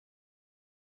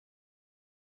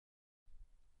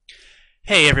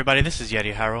Hey everybody, this is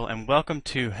Yaddy Hyrule, and welcome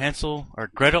to Hansel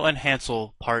or Gretel and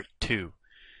Hansel Part 2.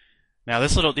 Now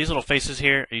these little faces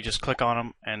here, you just click on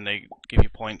them and they give you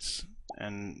points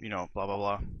and blah blah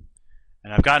blah.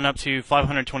 And I've gotten up to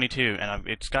 522 and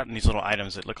it's gotten these little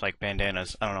items that look like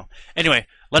bandanas. I don't know. Anyway,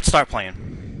 let's start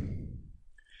playing.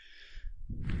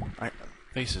 Alright,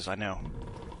 faces, I know.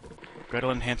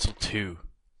 Gretel and Hansel 2.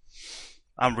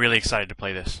 I'm really excited to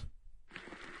play this.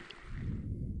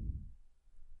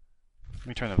 Let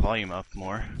me turn the volume up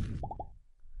more.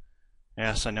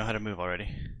 Yes, I know how to move already.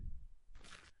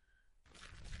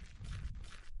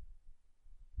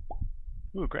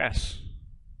 Ooh, grass.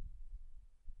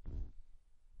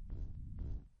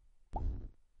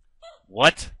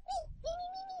 What?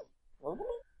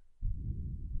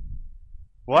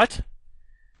 What?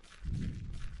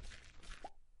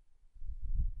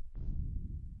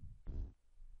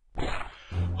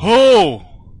 Oh!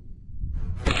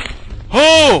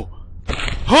 Oh!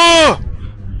 Oh!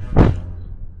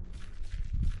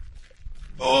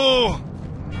 Oh!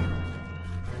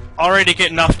 Already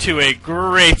getting off to a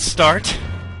great start.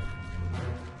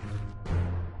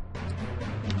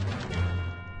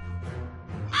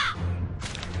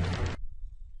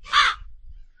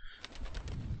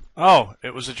 Oh,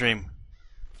 it was a dream.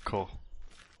 Cool.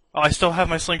 Oh, I still have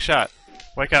my slingshot.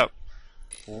 Wake up.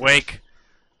 Wake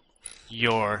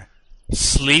your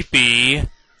sleepy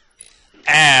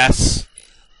ass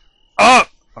up!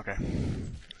 Okay.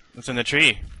 What's in the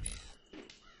tree?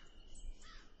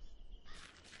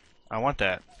 I want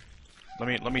that.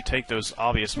 Let me take those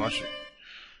obvious mushrooms.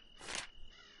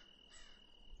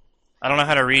 I don't know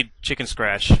how to read chicken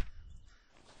scratch.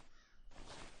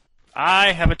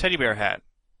 I have a teddy bear hat.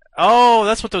 Oh,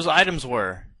 that's what those items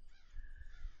were.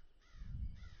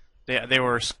 They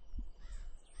were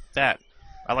that.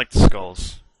 I like the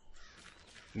skulls.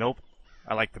 Nope.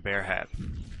 I like the bear hat.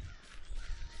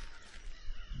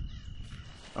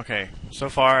 Okay, so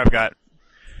far I've got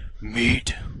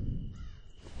meat.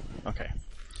 Okay.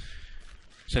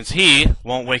 Since he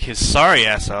won't wake his sorry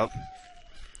ass up,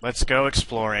 let's go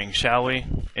exploring, shall we?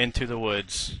 Into the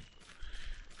woods.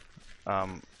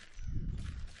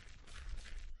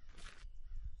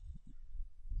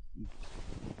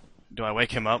 Do I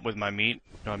wake him up with my meat?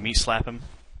 Do I meat slap him?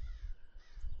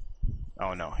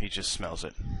 Oh no, he just smells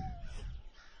it.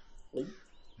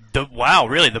 Wow,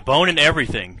 really? The bone and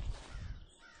everything.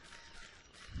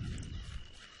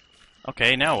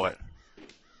 Okay, now what?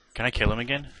 Can I kill him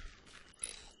again?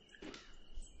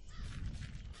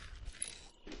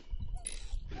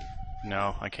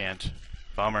 No, I can't.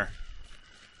 Bummer.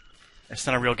 It's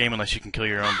not a real game unless you can kill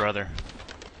your own brother.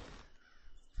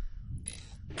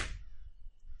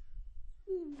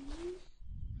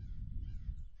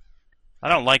 I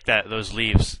don't like those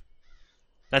leaves.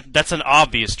 That's an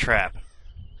obvious trap.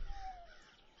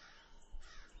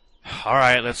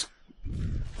 Alright, let's...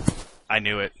 I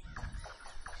knew it.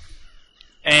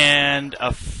 And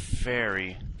a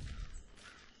fairy.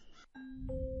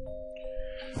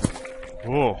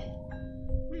 Whoa.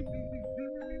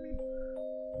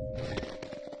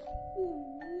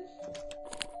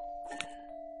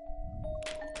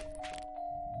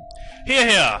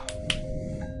 Here!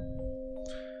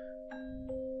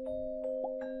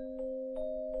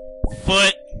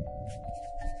 Foot.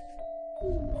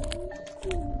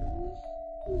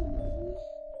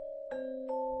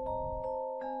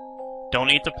 Don't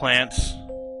eat the plants.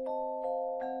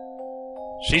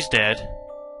 She's dead.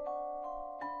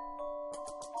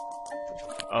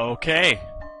 Okay.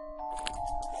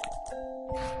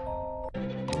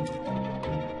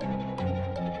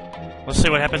 Let's see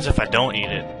what happens if I don't eat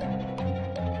it.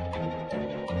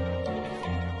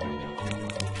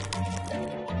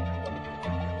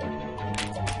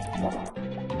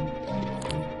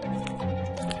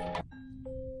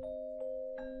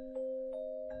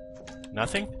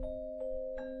 Nothing?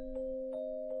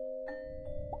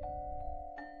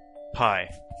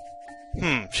 Pie.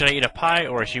 Should I eat a pie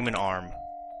or a human arm?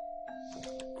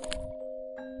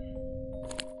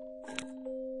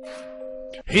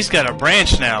 He's got a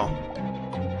branch now.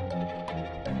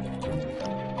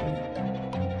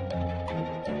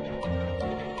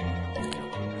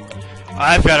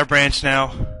 I've got a branch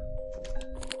now.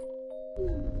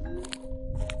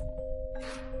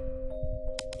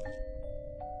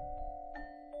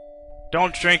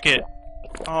 Don't drink it.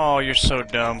 Oh, you're so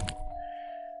dumb.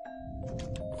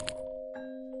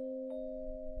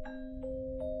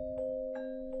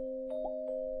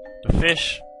 The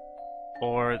fish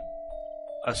or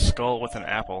a skull with an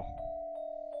apple?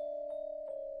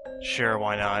 Sure,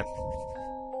 why not?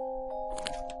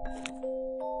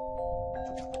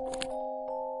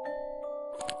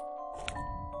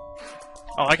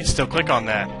 Oh, I can still click on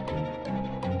that.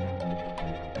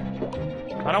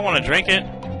 I don't want to drink it.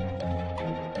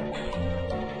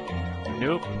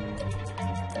 Nope.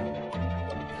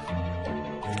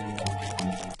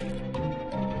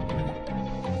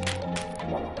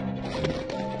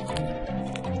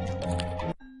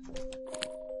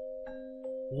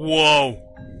 Whoa.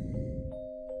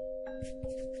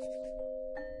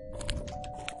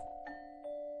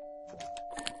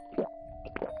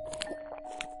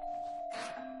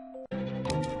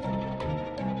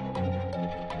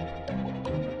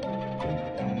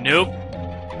 Nope.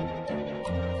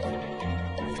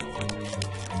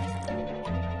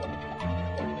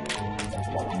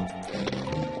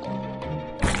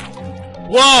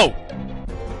 Whoa!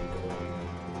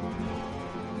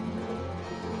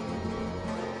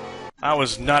 I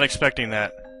was not expecting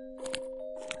that.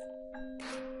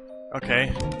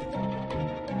 Okay.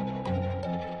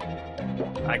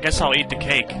 I guess I'll eat the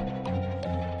cake.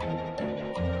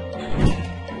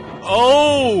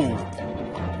 Oh!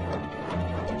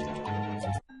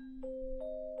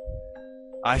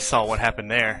 I saw what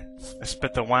happened there. I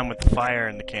spit the wine with the fire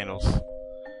and the candles.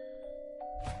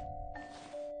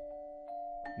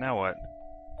 Now what?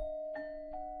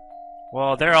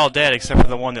 Well, they're all dead except for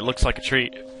the one that looks like a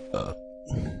treat.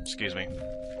 Excuse me.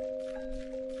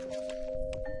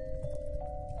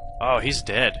 Oh, he's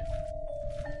dead.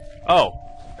 Oh,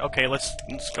 okay. Let's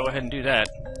go ahead and do that.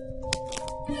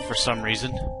 For some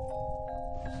reason.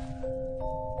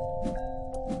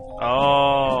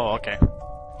 Oh, okay.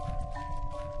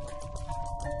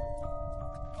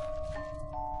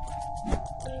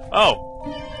 Oh.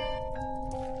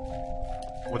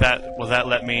 Will that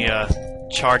let me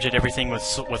charge at everything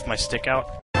with my stick out?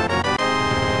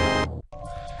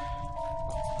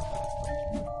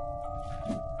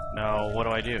 No, what do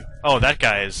I do? Oh, that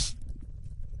guy is...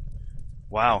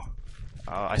 Wow.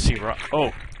 I see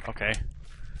oh, okay.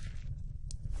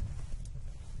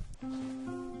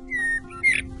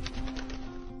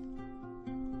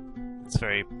 It's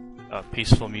very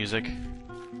peaceful music.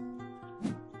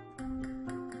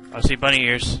 I see bunny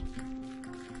ears.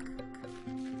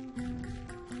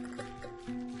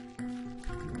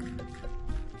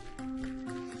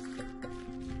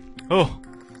 Oh!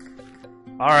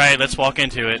 Alright, let's walk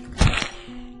into it.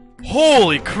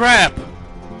 Holy crap!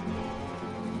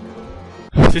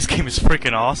 This game is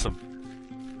freaking awesome.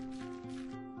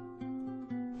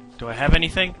 Do I have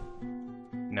anything?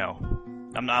 No.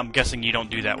 I'm guessing you don't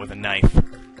do that with a knife.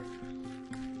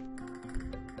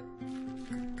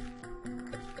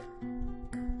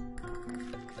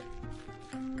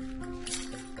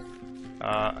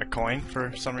 A coin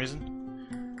for some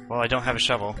reason? Well, I don't have a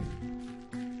shovel.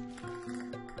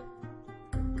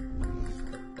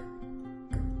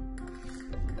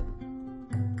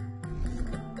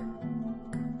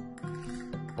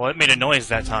 Well, it made a noise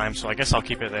that time, so I guess I'll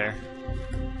keep it there.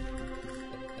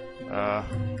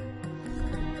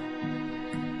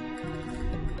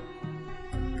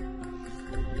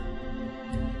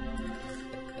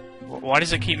 Why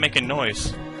does it keep making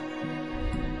noise?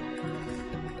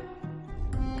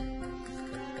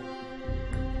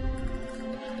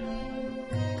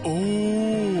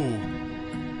 Ooh.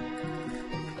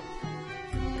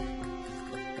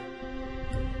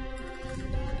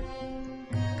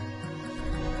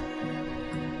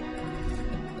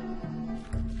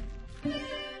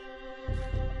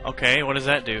 Okay, what does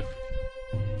that do?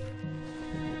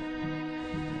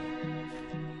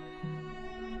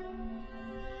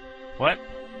 What?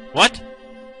 What?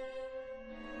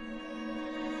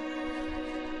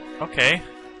 Okay.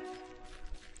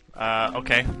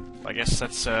 Okay. I guess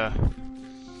that's,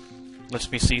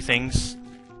 lets me see things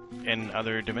in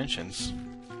other dimensions.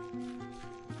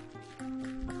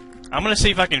 I'm gonna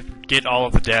see if I can get all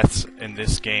of the deaths in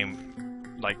this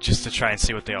game, like, just to try and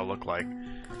see what they all look like.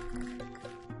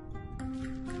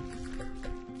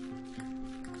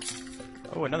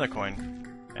 Oh, another coin.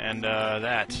 And,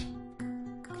 that.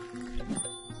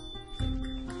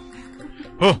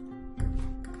 Oh!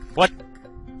 What?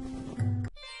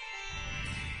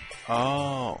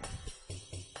 Oh.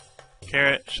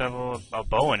 Carrot, shovel, a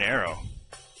bow and arrow.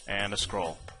 And a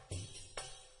scroll.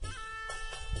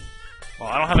 Well,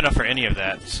 I don't have enough for any of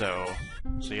that, so...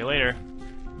 See you later.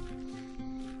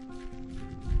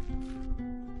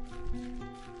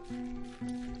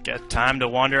 Get time to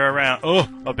wander around. Oh!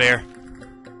 A bear.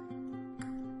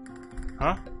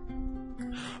 Huh?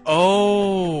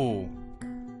 Oh!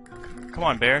 Come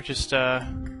on, bear. Just,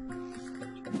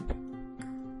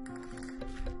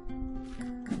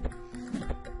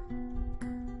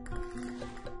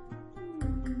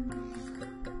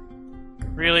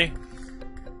 Really?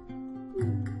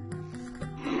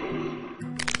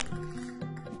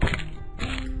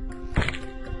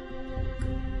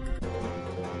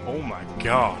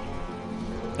 God.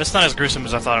 That's not as gruesome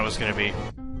as I thought it was gonna be.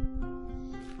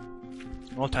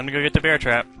 Well, time to go get the bear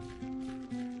trap.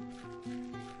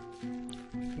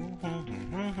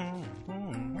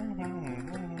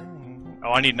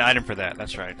 Oh, I need an item for that,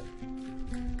 that's right.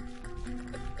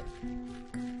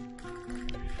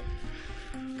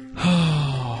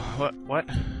 What?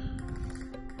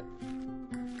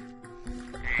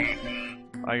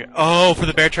 Oh, for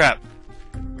the bear trap!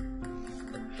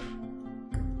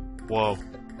 Whoa.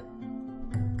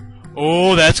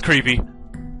 Oh, that's creepy.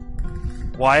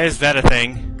 Why is that a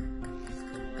thing?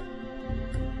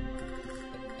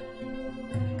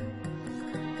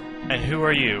 And who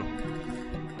are you?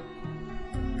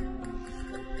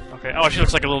 Okay, oh, she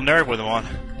looks like a little nerd with them on.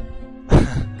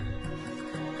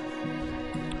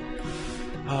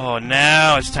 Oh,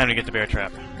 now it's time to get the bear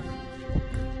trap.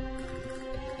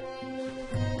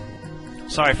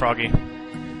 Sorry, Froggy.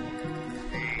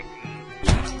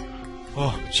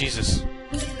 Oh, Jesus.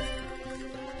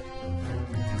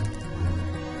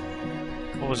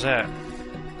 What was that?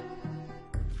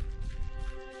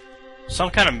 Some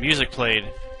kind of music played.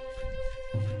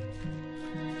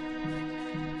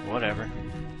 Whatever.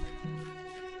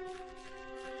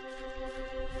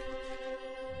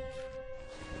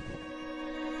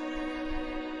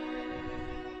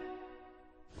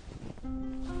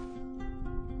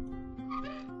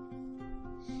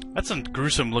 That's a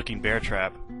gruesome looking bear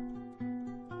trap.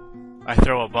 I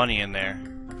throw a bunny in there.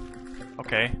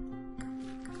 Okay.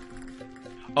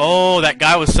 Oh, that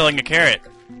guy was selling a carrot.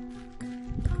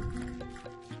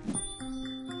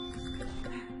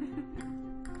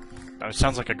 Oh, it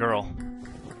sounds like a girl.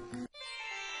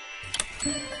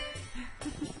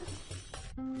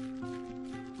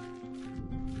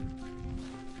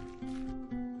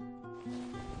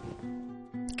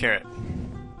 Carrot.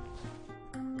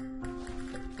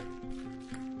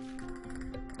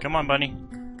 Come on, bunny.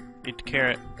 Eat the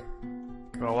carrot.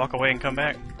 Do I walk away and come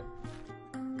back?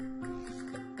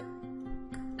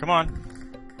 Come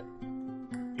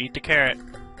on. Eat the carrot.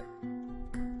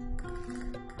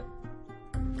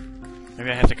 Maybe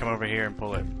I have to come over here and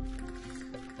pull it.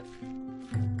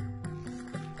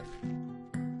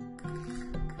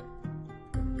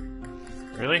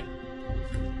 Really?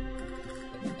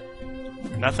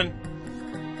 Nothing?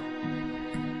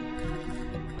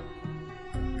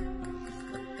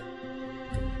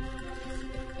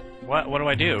 What do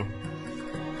I do?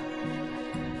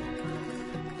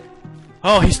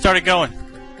 Oh, he started going.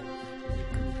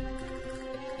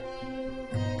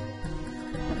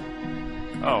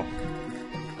 Oh.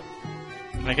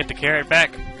 Can I get the carrot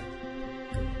back?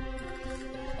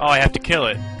 Oh, I have to kill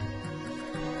it.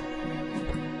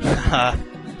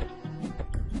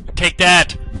 Take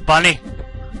that, bunny!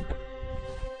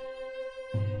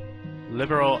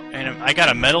 Liberal anim- I got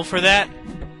a medal for that?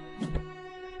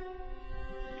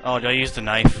 Oh, did I use the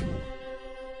knife?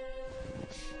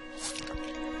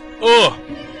 Oh!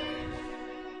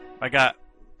 I got...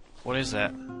 What is that?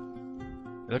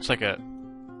 It looks like a...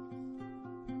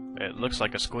 It looks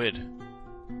like a squid.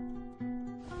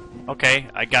 Okay,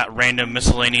 I got random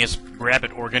miscellaneous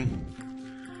rabbit organ.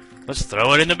 Let's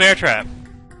throw it in the bear trap.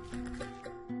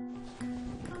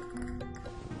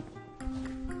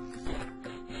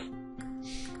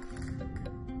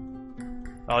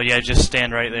 Oh yeah, just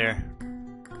stand right there.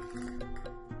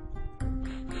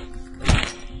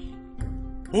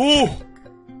 Ooh!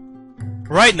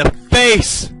 Right in the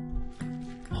face!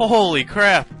 Holy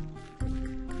crap!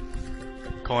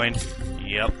 Coin.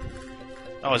 Yep.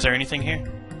 Oh, is there anything here?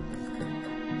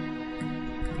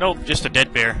 Nope, just a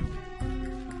dead bear.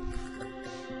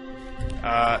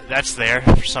 That's there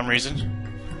for some reason.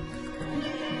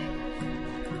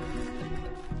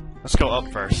 Let's go up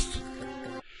first.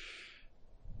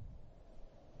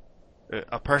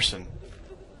 A person.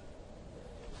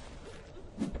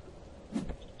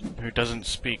 Who doesn't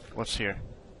speak. What's here?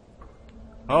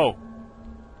 Oh!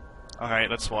 Alright,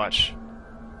 let's watch.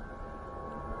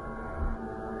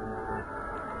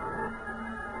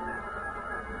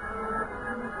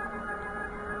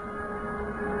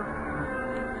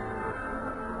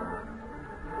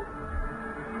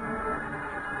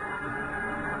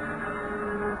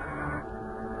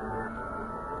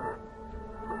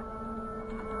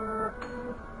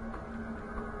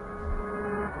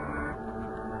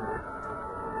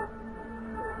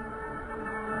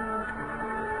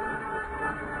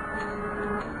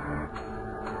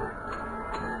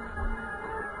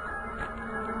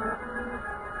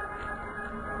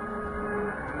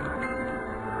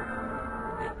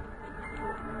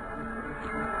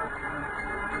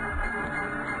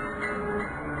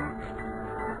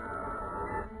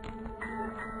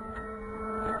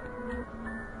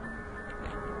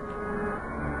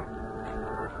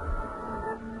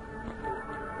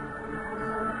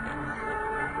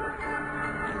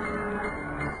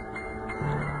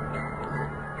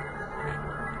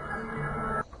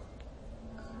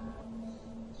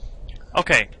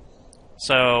 Okay,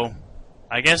 so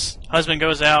I guess husband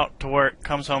goes out to work,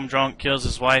 comes home drunk, kills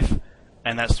his wife,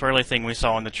 and that swirly thing we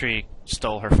saw in the tree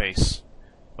stole her face.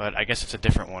 But I guess it's a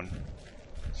different one.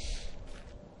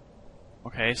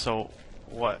 Okay, so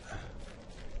what?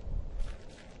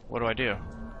 What do I do?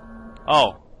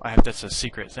 Oh, that's a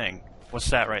secret thing. What's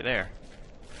that right there?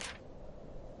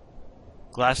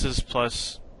 Glasses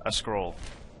plus a scroll.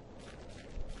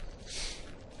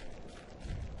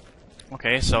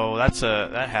 Okay, so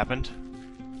that happened.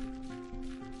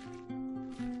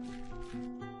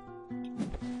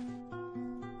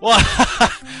 What?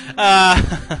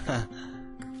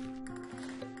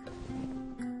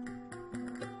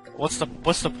 What's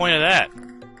the point of that?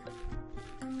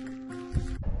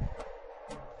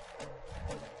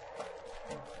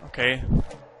 Okay.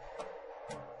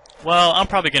 Well, I'm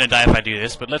probably gonna die if I do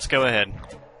this, but let's go ahead.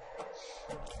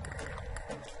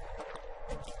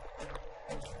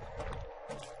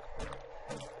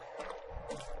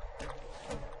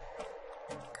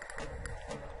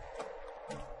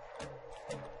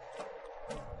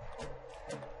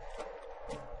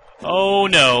 Oh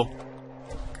no.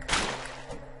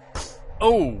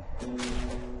 Oh.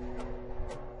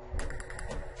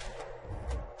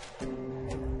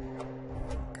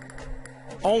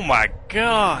 Oh my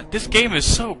god, this game is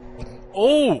so...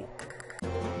 Oh!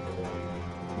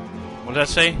 What did I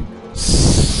say?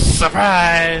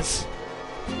 Surprise!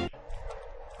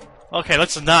 Okay,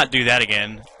 let's not do that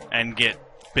again and get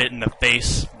bit in the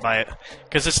face by...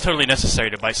 Because it's totally necessary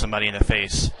to bite somebody in the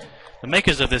face. The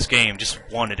makers of this game just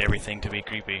wanted everything to be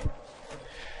creepy.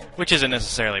 Which isn't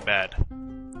necessarily bad.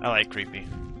 I like creepy.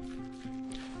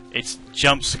 It's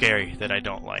jump scary that I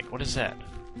don't like. What is that?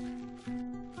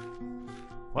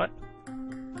 What?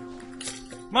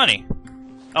 Money!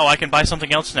 Oh, I can buy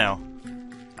something else now.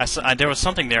 There was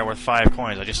something there worth 5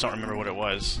 coins, I just don't remember what it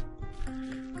was.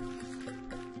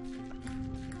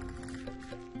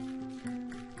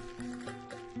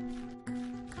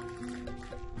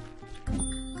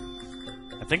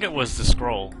 I think it was the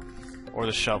scroll. Or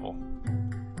the shovel.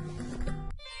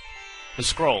 The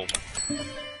scroll.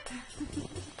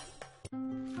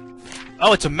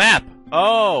 Oh, it's a map!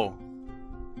 Oh!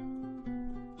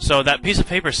 So that piece of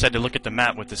paper said to look at the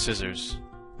map with the scissors.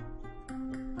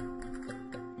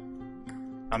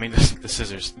 I mean, the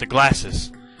scissors. The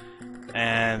glasses.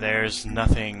 And there's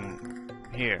nothing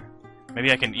here.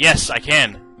 Maybe I can... Yes, I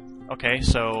can! Okay,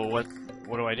 so what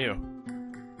do I do?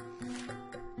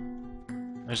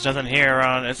 There's nothing here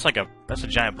around... It's like a... That's a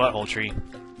giant butthole tree.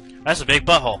 That's a big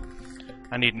butthole.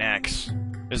 I need an axe.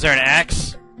 Is there an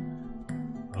axe?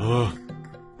 Ugh.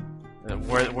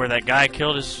 Where that guy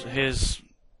killed his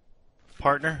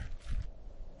partner?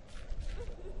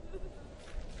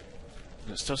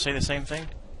 Does it still say the same thing?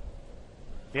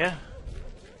 Yeah?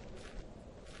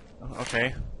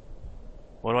 Okay.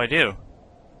 What do I do?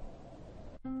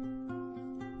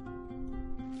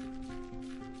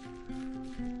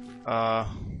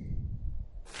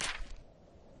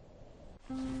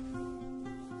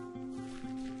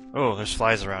 Oh, there's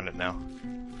flies around it now.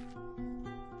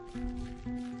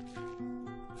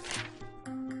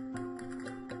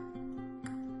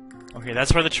 Okay,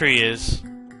 that's where the tree is.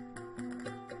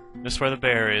 This is where the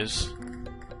bear is.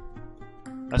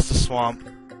 That's the swamp.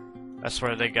 That's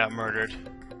where they got murdered.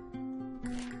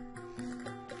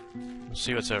 Let's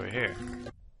see what's over here.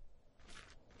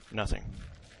 Nothing.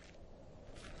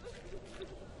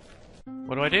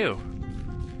 What do I do?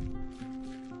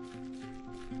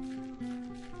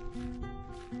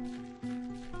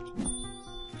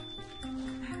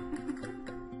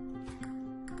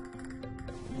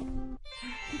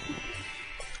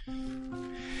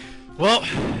 Well,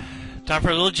 time for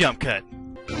a little jump cut.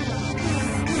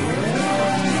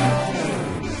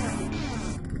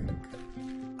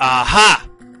 Aha!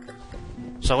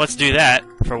 So let's do that,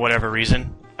 for whatever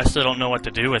reason. I still don't know what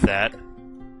to do with that.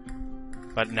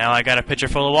 But now I got a pitcher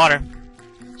full of water.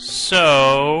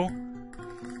 So...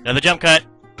 another jump cut.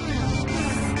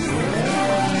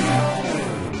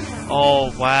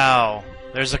 Oh, wow.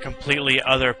 There's a completely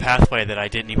other pathway that I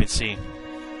didn't even see.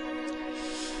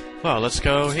 Well, let's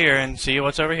go here and see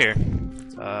what's over here.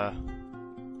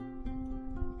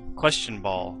 Question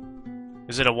ball.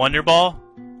 Is it a wonder ball?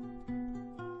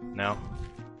 No.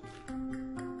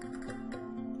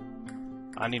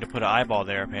 I need to put an eyeball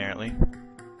there, apparently.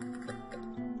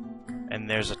 And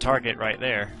there's a target right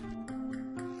there.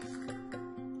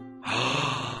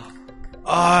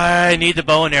 I need the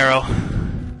bow and arrow.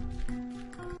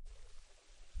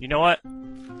 You know what?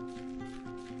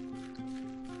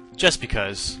 Just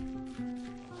because.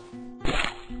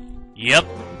 Yep.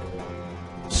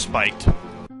 Spiked.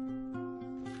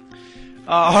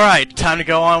 Alright, time to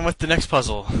go on with the next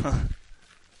puzzle.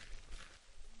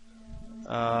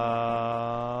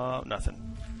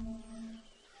 Nothing.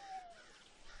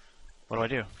 What do I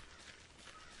do?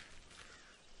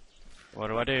 What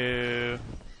do I do?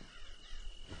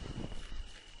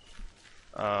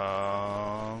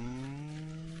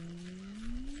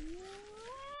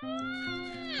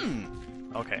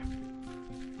 Okay.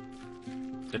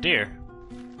 The deer.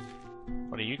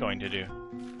 What are you going to do?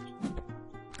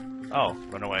 Oh,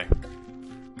 run away.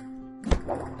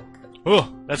 Oh,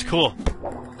 that's cool.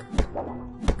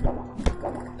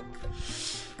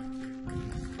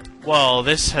 Well,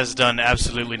 this has done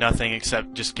absolutely nothing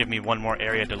except just give me one more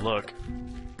area to look.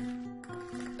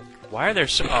 Why are there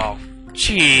so... Oh,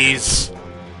 jeez.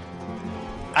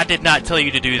 I did not tell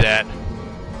you to do that.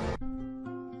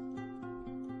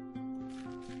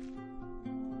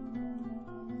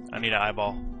 I need an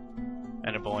eyeball.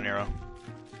 And a bow and arrow.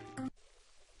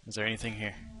 Is there anything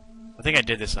here? I think I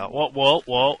did this out. Whoa, whoa,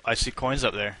 whoa. I see coins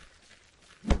up there.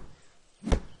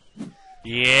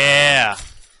 Yeah!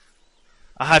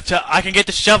 I can get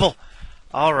the shovel!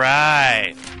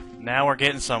 Alright. Now we're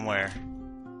getting somewhere.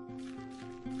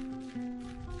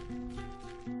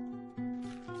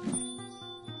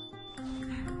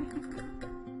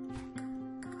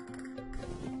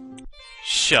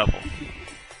 Shovel.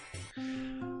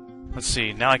 Let's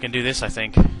see, now I can do this, I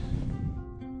think.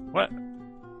 What?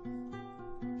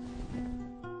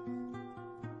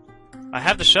 I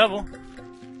have the shovel.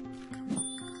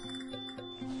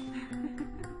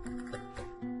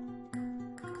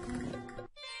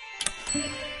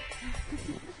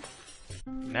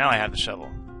 Now I have the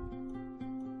shovel.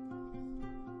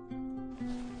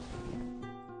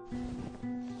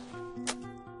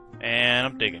 And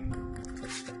I'm digging.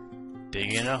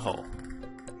 Digging a hole.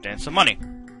 And some money.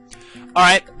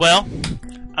 Alright, well,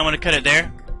 I'm gonna cut it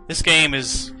there. This game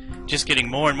is just getting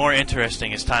more and more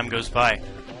interesting as time goes by.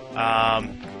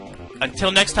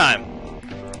 Until next time,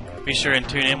 be sure and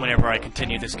tune in whenever I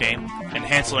continue this game. And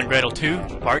Hansel and Gretel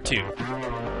 2, Part 2.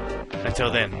 Until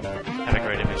then, have a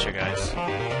great adventure, guys.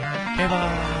 Okay,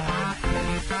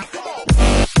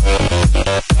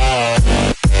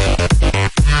 bye!